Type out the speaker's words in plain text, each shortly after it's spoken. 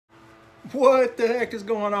What the heck is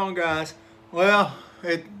going on, guys? Well,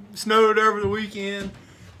 it snowed over the weekend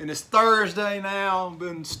and it's Thursday now. I've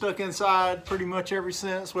been stuck inside pretty much ever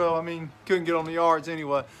since. Well, I mean, couldn't get on the yards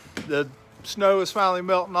anyway. The snow is finally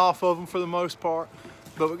melting off of them for the most part,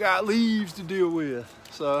 but we got leaves to deal with.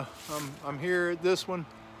 So I'm here at this one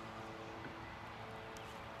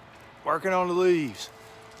working on the leaves.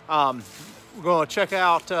 We're gonna check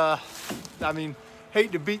out, I mean,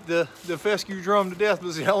 hate to beat the fescue drum to death, but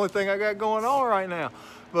it's the only thing I got going on right now.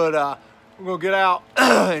 But we're gonna get out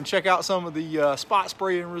and check out some of the spot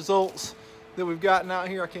spraying results that we've gotten out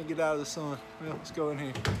here. I can't get out of the sun. Well, let's go in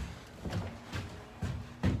here.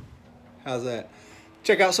 How's that?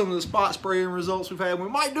 Check out some of the spot spraying results we've had. We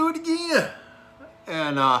might do it again.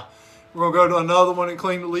 And we're gonna go to another one and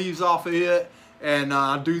clean the leaves off of it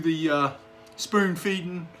and do the spoon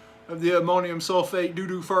feeding of the ammonium sulfate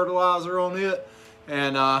doo-doo fertilizer on it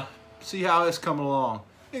and see how it's coming along.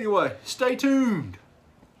 Anyway, stay tuned.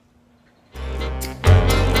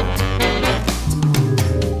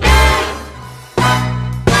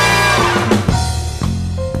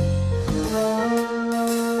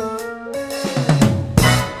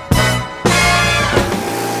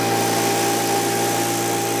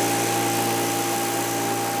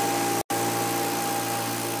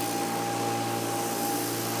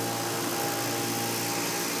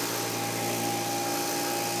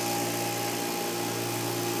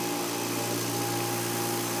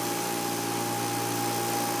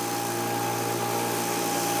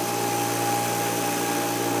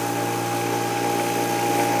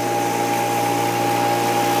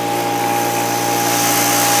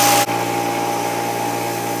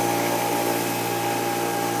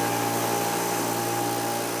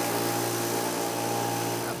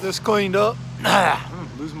 This cleaned up.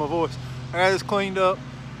 Losing my voice. I got this cleaned up.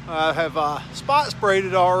 I have spot sprayed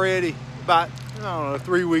it already about, I don't know,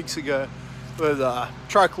 3 weeks ago with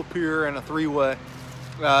triclopyr and a 3-way.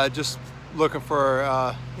 Just looking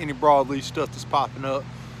for any broadleaf stuff that's popping up.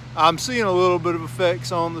 I'm seeing a little bit of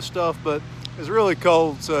effects on the stuff, but it's really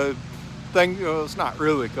cold, so it's not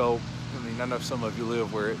really cold. I mean, I know some of you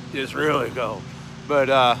live where it is really cold, but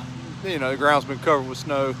you know, the ground's been covered with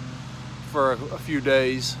snow for a few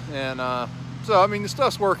days, and so I mean the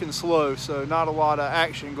stuff's working slow, so not a lot of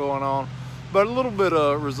action going on, but a little bit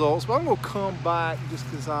of results. But I'm gonna come back just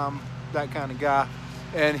because I'm that kind of guy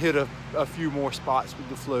and hit a few more spots with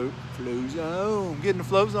the flow zone. Oh, I'm getting the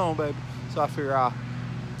flow zone, baby. So I figure I'll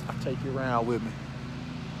take you around with me.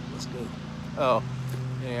 Let's go. Oh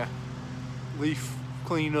yeah, leaf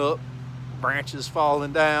cleanup, branches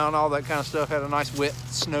falling down, all that kind of stuff. Had a nice wet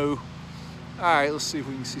snow. All right, let's see if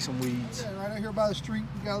we can see some weeds. Yeah, right out here by the street,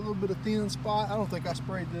 we got a little bit of thin spot. I don't think I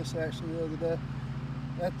sprayed this actually the other day.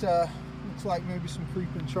 That looks like maybe some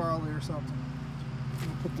creeping Charlie or something.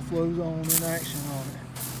 We'll put the flow zone in action on it.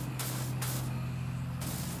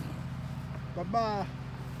 Bye-bye.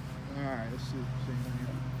 All right, let's see.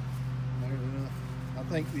 I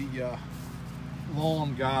think the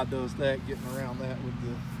lawn guy does that, getting around that with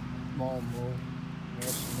the lawnmower.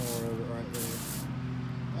 There's some more of it right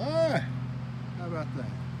there. All right. How about that?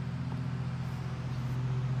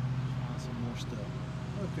 Find some more stuff.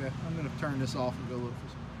 Okay, I'm gonna turn this off and go look for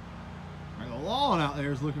some. Right, the lawn out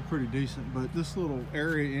there is looking pretty decent, but this little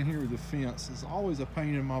area in here with the fence is always a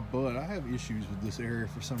pain in my butt. I have issues with this area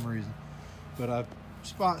for some reason, but I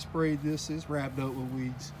spot sprayed this. It's wrapped up with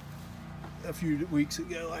weeds a few weeks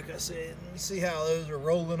ago, like I said. Let me see how those are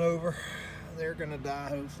rolling over. They're gonna die,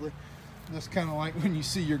 hopefully. That's kind of like when you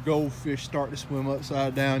see your goldfish start to swim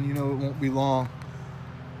upside down, you know it won't be long.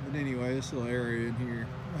 But anyway, this little area in here,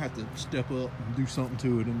 I'll have to step up and do something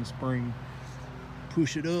to it in the spring.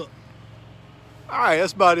 Push it up. All right,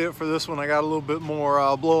 that's about it for this one. I got a little bit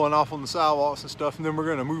more blowing off on the sidewalks and stuff, and then we're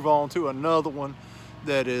gonna move on to another one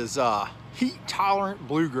that is heat-tolerant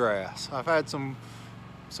bluegrass. I've had some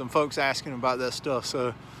folks asking about that stuff,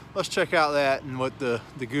 so let's check out that and what the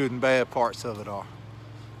good and bad parts of it are.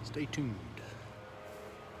 Stay tuned.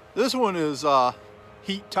 This one is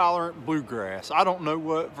heat-tolerant bluegrass. I don't know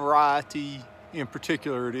what variety in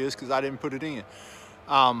particular it is because I didn't put it in.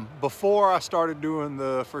 Before I started doing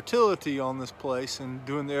the fertility on this place and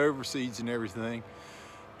doing the overseeds and everything,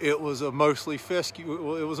 it was a mostly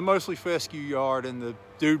fescue. It was a mostly fescue yard, and the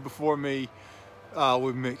dude before me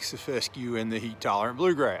would mix the fescue and the heat-tolerant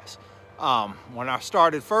bluegrass. When I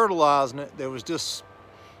started fertilizing it, there was just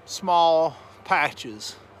small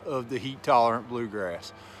patches of the heat-tolerant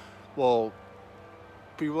bluegrass. Well,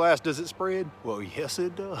 people ask, does it spread? Well, yes,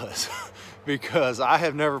 it does. Because I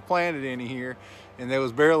have never planted any here, and there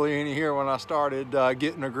was barely any here when I started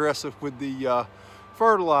getting aggressive with the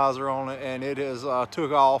fertilizer on it, and it has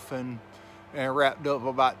took off and and wrapped up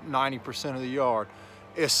about 90% of the yard.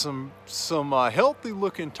 It's some healthy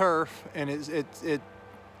looking turf, and it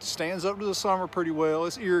stands up to the summer pretty well.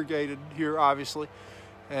 It's irrigated here, obviously,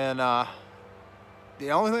 and the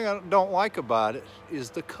only thing I don't like about it is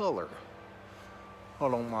the color.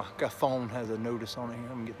 Hold on, my phone has a notice on it here.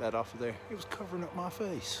 I'm gonna get that off of there. It was covering up my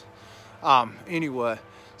face. Anyway,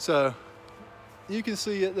 so you can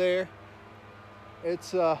see it there.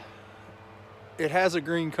 It's it has a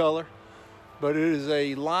green color, but it is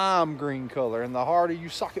a lime green color, and the harder you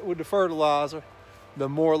sock it with the fertilizer, the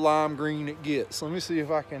more lime green it gets. Let me see if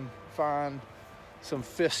I can find some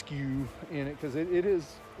fescue in it, because it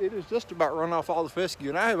is just about run off all the fescue,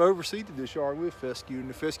 and I have overseeded this yard with fescue, and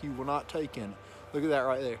the fescue will not take in it. Look at that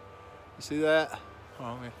right there. You see that?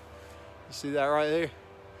 Oh man, you see that right there?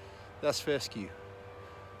 That's fescue.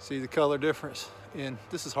 See the color difference in,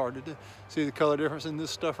 this is hard to do. See the color difference in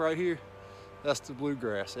this stuff right here? That's the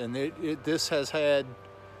bluegrass, and this has had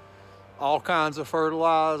all kinds of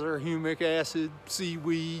fertilizer, humic acid,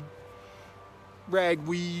 seaweed,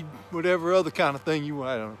 ragweed, whatever other kind of thing you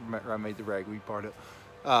want. I made the ragweed part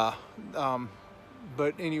up.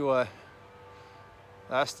 But anyway,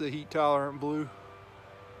 that's the heat tolerant blue.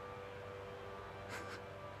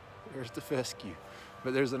 There's the fescue,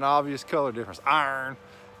 but there's an obvious color difference. Iron.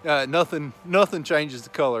 Nothing changes the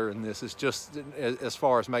color in this. It's just as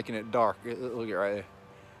far as making it dark. Look at right there.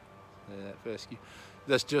 That fescue.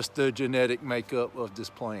 That's just the genetic makeup of this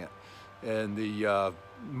plant. And the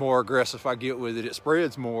more aggressive I get with it, it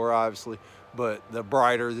spreads more, obviously, but the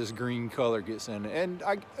brighter this green color gets in it. And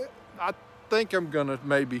I think I'm gonna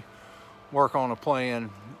maybe work on a plan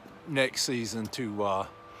next season to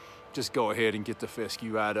just go ahead and get the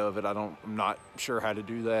fescue out of it. I'm not sure how to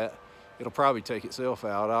do that. It'll probably take itself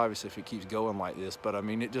out, obviously, if it keeps going like this. But I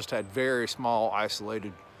mean, it just had very small,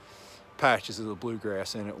 isolated patches of the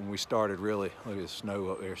bluegrass in it when we started, really. Look at the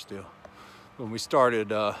snow up there still. When we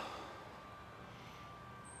started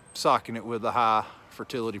socking it with the high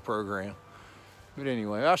fertility program. But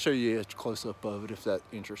anyway, I'll show you a close-up of it if that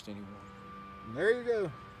interests anyone. And there you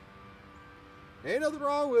go. Ain't nothing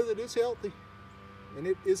wrong with it. It's healthy. And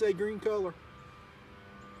it is a green color.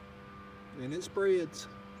 And it spreads.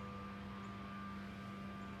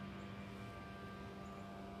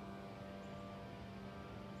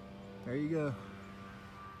 There you go.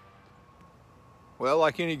 Well,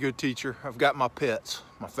 like any good teacher, I've got my pets,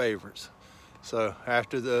 my favorites. So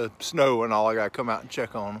after the snow and all, I gotta come out and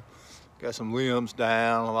check on them. Got some limbs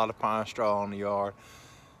down, a lot of pine straw in the yard.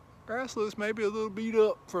 Grass looks maybe a little beat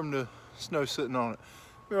up from the snow sitting on it.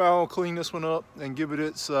 Maybe I'll clean this one up and give it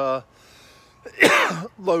its low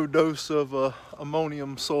dose of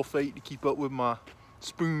ammonium sulfate to keep up with my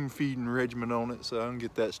spoon feeding regimen on it, so I can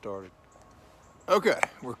get that started. Okay,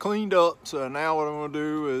 we're cleaned up, so now what I'm gonna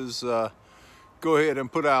do is go ahead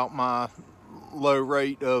and put out my low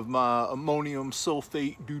rate of my ammonium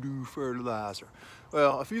sulfate doo-doo fertilizer.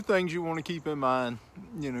 Well, a few things you want to keep in mind,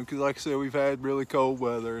 you know, because like I said, we've had really cold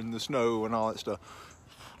weather and the snow and all that stuff.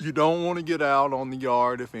 You don't want to get out on the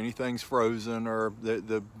yard if anything's frozen or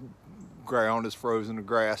the ground is frozen, the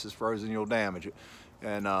grass is frozen, you'll damage it.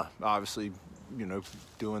 And obviously, you know,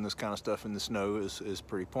 doing this kind of stuff in the snow is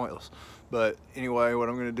pretty pointless. But anyway, what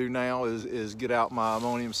I'm going to do now is get out my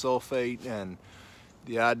ammonium sulfate, and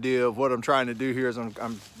the idea of what I'm trying to do here is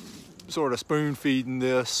I'm sort of spoon feeding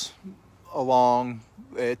this along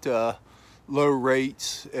at low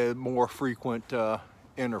rates at more frequent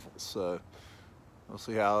intervals. So we'll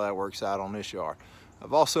see how that works out on this yard.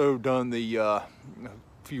 I've also done the, a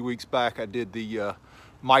few weeks back, I did the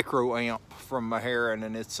micro amp from my heron,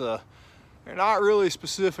 and it's they're not really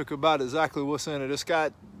specific about exactly what's in it. It's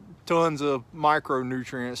got tons of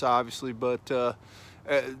micronutrients, obviously, but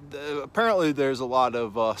apparently there's a lot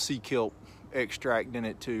of sea kelp extract in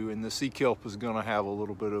it too, and the sea kelp is going to have a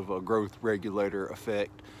little bit of a growth regulator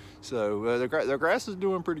effect. So the grass is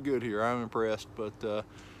doing pretty good here. I'm impressed, but we're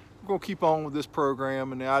going to keep on with this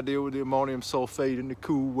program. And the idea with the ammonium sulfate in the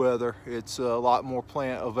cool weather, it's a lot more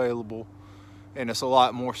plant available, and it's a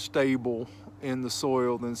lot more stable in the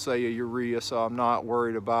soil than, say, a urea. So I'm not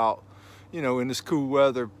worried about, you know, in this cool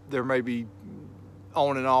weather, there may be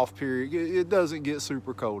on and off period. It doesn't get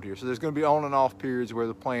super cold here, so there's going to be on and off periods where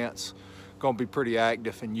the plant's going to be pretty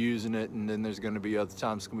active and using it, and then there's going to be other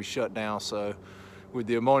times it's going to be shut down. So with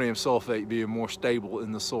the ammonium sulfate being more stable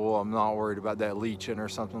in the soil, I'm not worried about that leaching or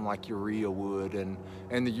something like urea would, and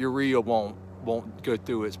the urea won't go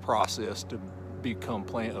through its process to become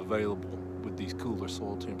plant available with these cooler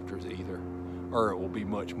soil temperatures either, or it will be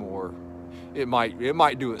much more. It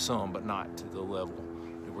might do it some, but not to the level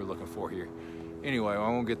that we're looking for here. Anyway,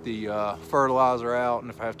 I'm gonna get the fertilizer out, and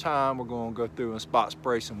if I have time, we're gonna go through and spot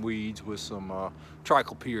spray some weeds with some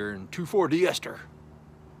triclopyr and 2,4-D ester.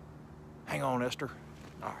 Hang on, Esther.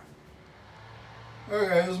 All right.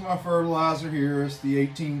 Okay, this is my fertilizer here. It's the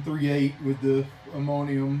 1838 with the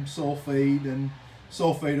ammonium sulfate and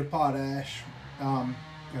sulfate of potash and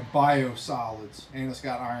biosolids, and it's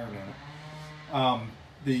got iron in it.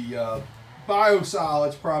 The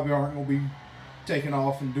biosolids probably aren't going to be taking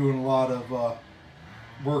off and doing a lot of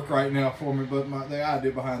work right now for me, but the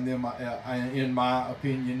idea behind them, in my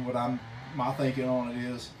opinion, my thinking on it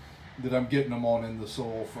is that I'm getting them on in the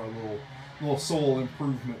soil for a little soil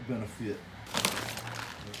improvement benefit.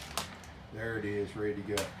 There it is, ready to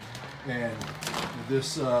go. And with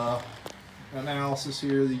this analysis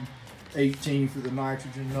here, the 18 for the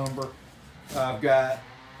nitrogen number, I've got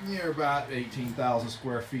about 18,000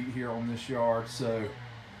 square feet here on this yard. So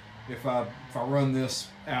if I run this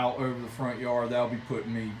out over the front yard, that'll be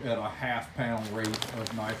putting me at a half-pound rate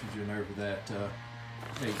of nitrogen over that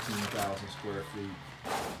 18,000 square feet.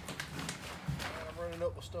 And I'm running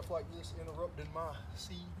up with stuff like this, interrupting my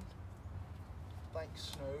seed.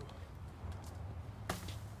 Thanks, snow.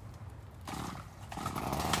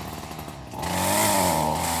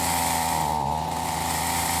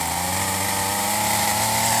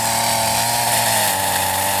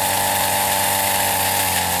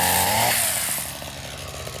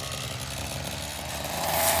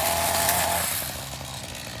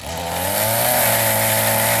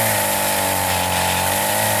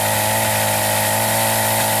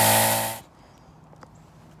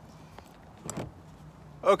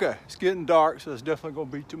 Okay, it's getting dark, so it's definitely going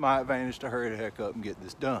to be to my advantage to hurry the heck up and get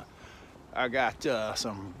this done. I got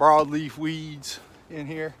some broadleaf weeds in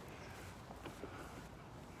here.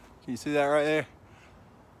 Can you see that right there?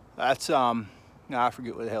 That's, now I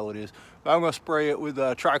forget what the hell it is. But I'm going to spray it with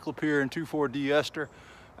triclopyr and 2,4-D ester.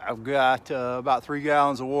 I've got about 3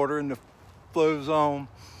 gallons of water in the flow zone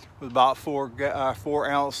with about 4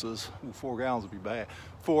 ounces. Well, 4 gallons would be bad.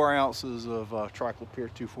 4 ounces of triclopyr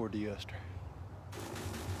 2,4-D ester.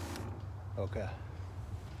 Okay.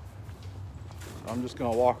 I'm just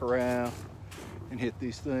gonna walk around and hit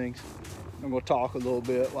these things. I'm gonna talk a little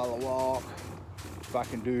bit while I walk. If I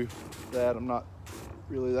can do that, I'm not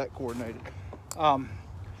really that coordinated.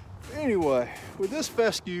 Anyway, with this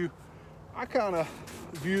fescue, I kind of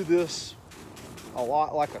view this a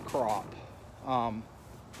lot like a crop.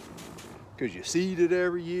 Because you seed it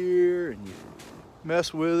every year and you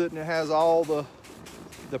mess with it, and it has all the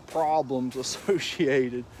problems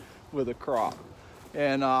associated with a crop.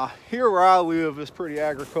 And here where I live is pretty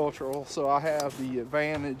agricultural, so I have the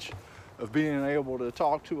advantage of being able to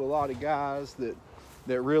talk to a lot of guys that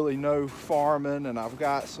really know farming, and I've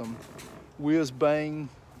got some whiz-bang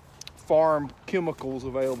farm chemicals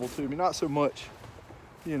available to me. Not so much,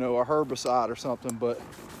 you know, a herbicide or something, but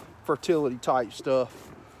fertility type stuff.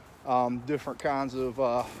 Different kinds of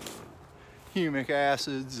humic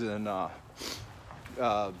acids and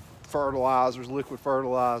fertilizers, liquid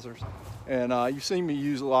fertilizers. And you've seen me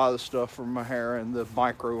use a lot of the stuff from my hair and the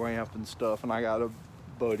micro amp and stuff. And I got a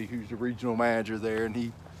buddy who's the regional manager there, and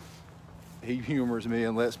he humors me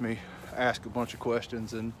and lets me ask a bunch of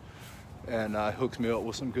questions and hooks me up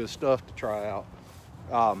with some good stuff to try out.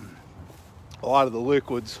 A lot of the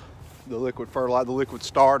liquids, the liquid fertilizer, the liquid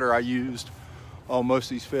starter I used on most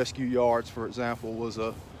of these fescue yards, for example, was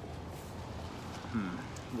a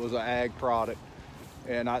ag product.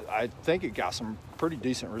 And I think it got some pretty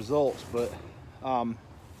decent results, but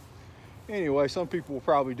anyway, some people will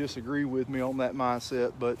probably disagree with me on that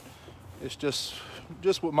mindset, but it's just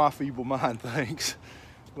what my feeble mind thinks.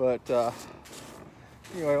 But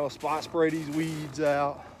anyway, I'll spot spray these weeds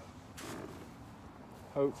out,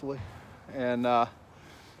 hopefully, and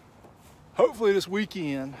hopefully this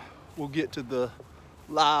weekend we'll get to the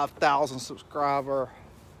live 1,000 subscriber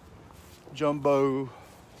jumbo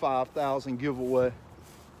 5,000 giveaway.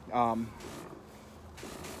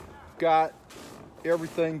 Got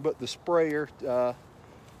everything but the sprayer.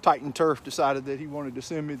 Titan Turf decided that he wanted to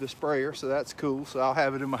send me the sprayer, so that's cool. So I'll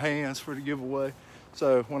have it in my hands for the giveaway.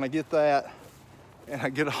 So when I get that and I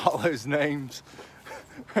get all those names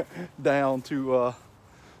down to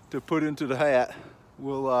put into the hat,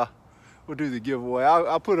 we'll do the giveaway.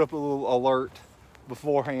 I'll put up a little alert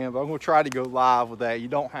beforehand, but I'm gonna try to go live with that. You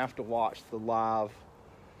don't have to watch the live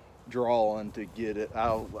drawing to get it.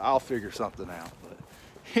 I'll figure something out. But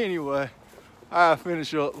anyway, I'll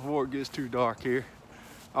finish up before it gets too dark here.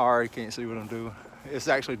 I already can't see what I'm doing. It's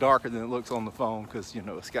actually darker than it looks on the phone because, you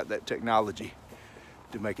know, it's got that technology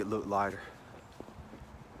to make it look lighter.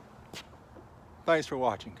 Thanks for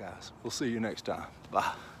watching, guys. We'll see you next time.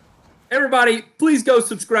 Bye. Everybody, please go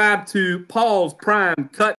subscribe to Paul's Prime Cut